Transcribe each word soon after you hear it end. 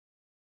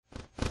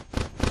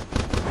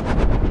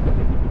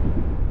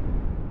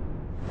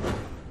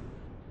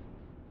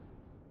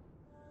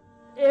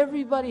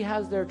everybody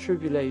has their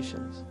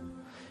tribulations.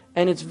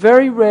 And it's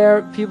very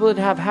rare, people that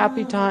have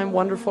happy time,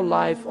 wonderful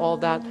life, all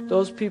that,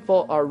 those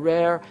people are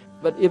rare.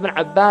 But Ibn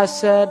Abbas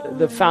said,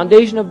 the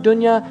foundation of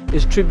dunya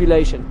is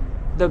tribulation.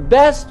 The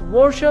best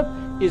worship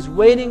is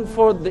waiting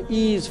for the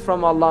ease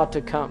from Allah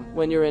to come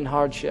when you're in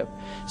hardship.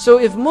 So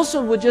if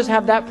Muslims would just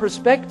have that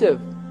perspective,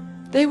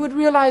 they would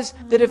realize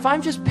that if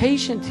I'm just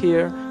patient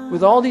here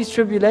with all these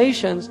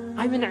tribulations,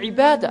 I'm in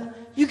ibadah.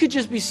 You could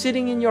just be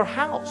sitting in your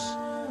house.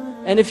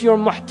 And if you're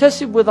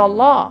muhtasib with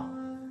Allah,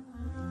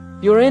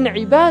 you're in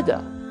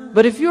ibadah.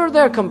 But if you're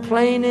there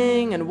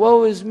complaining and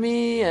woe is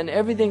me and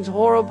everything's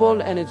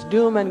horrible and it's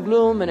doom and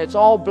gloom and it's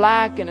all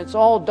black and it's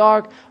all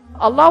dark,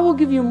 Allah will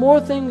give you more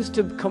things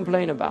to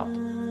complain about.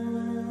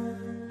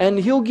 And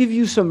He'll give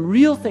you some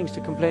real things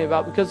to complain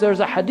about, because there's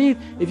a hadith,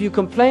 if you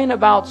complain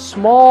about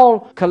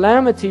small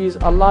calamities,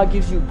 Allah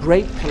gives you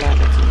great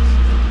calamities.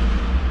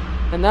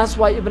 And that's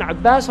why Ibn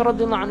Abbas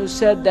radiallahu anhu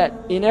said that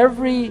in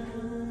every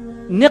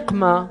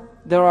niqmah,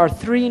 there are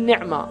 3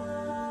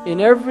 ni'mah. In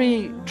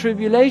every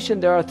tribulation,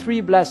 there are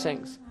 3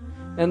 blessings.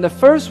 And the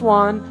first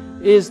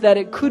one is that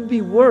it could be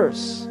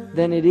worse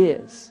than it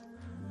is.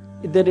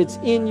 That it's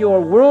in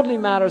your worldly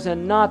matters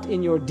and not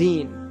in your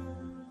deen.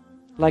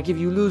 Like if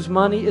you lose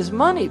money, it's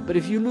money. But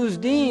if you lose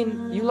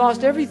deen, you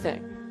lost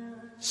everything.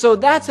 So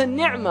that's a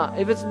ni'mah.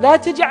 If it's لا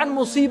تجعل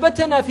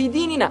مصيبتنا في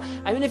ديننا.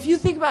 I mean, if you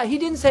think about it, He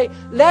didn't say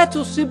لا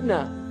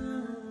تصبنا.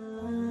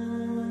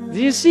 Do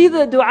you see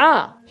the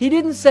dua? He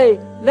didn't say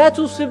لا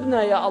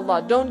تصبنا يا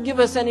Allah, don't give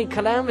us any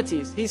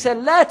calamities. He said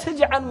لا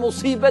تجعل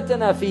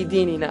مصيبتنا في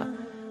ديننا.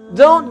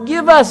 Don't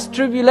give us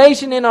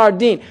tribulation in our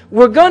deen.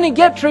 We're going to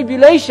get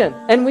tribulation,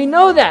 and we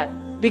know that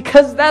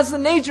because that's the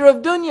nature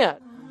of dunya.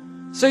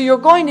 So you're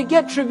going to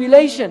get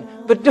tribulation,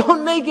 but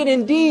don't make it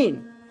in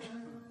deen.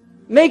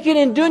 Make it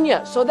in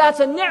dunya. So that's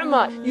a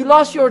ni'mah. You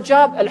lost your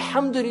job.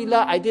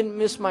 Alhamdulillah, I didn't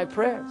miss my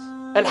prayers.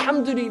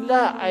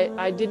 Alhamdulillah,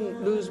 I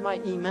didn't lose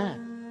my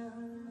iman.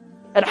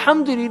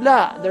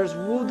 Alhamdulillah, there's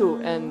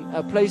wudu and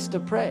a place to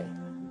pray.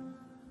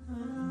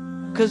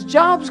 Because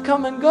jobs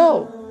come and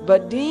go.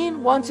 But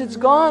deen, once it's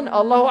gone,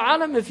 Allahu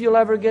alam if you'll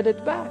ever get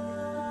it back.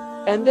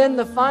 And then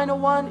the final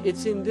one,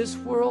 it's in this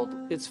world,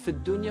 it's fi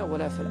dunya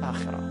wala fil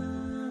akhirah.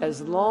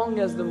 As long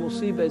as the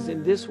musibah is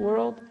in this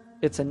world,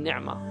 it's a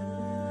ni'mah.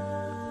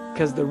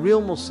 Because the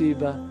real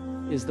musibah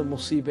is the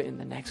musibah in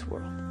the next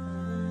world.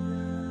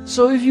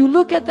 So if you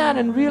look at that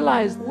and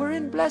realize we're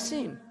in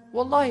blessing,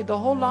 wallahi, the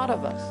whole lot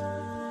of us.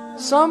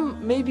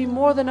 Some maybe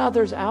more than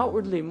others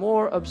outwardly,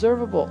 more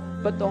observable,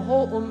 but the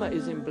whole ummah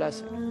is in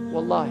blessing,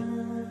 wallahi.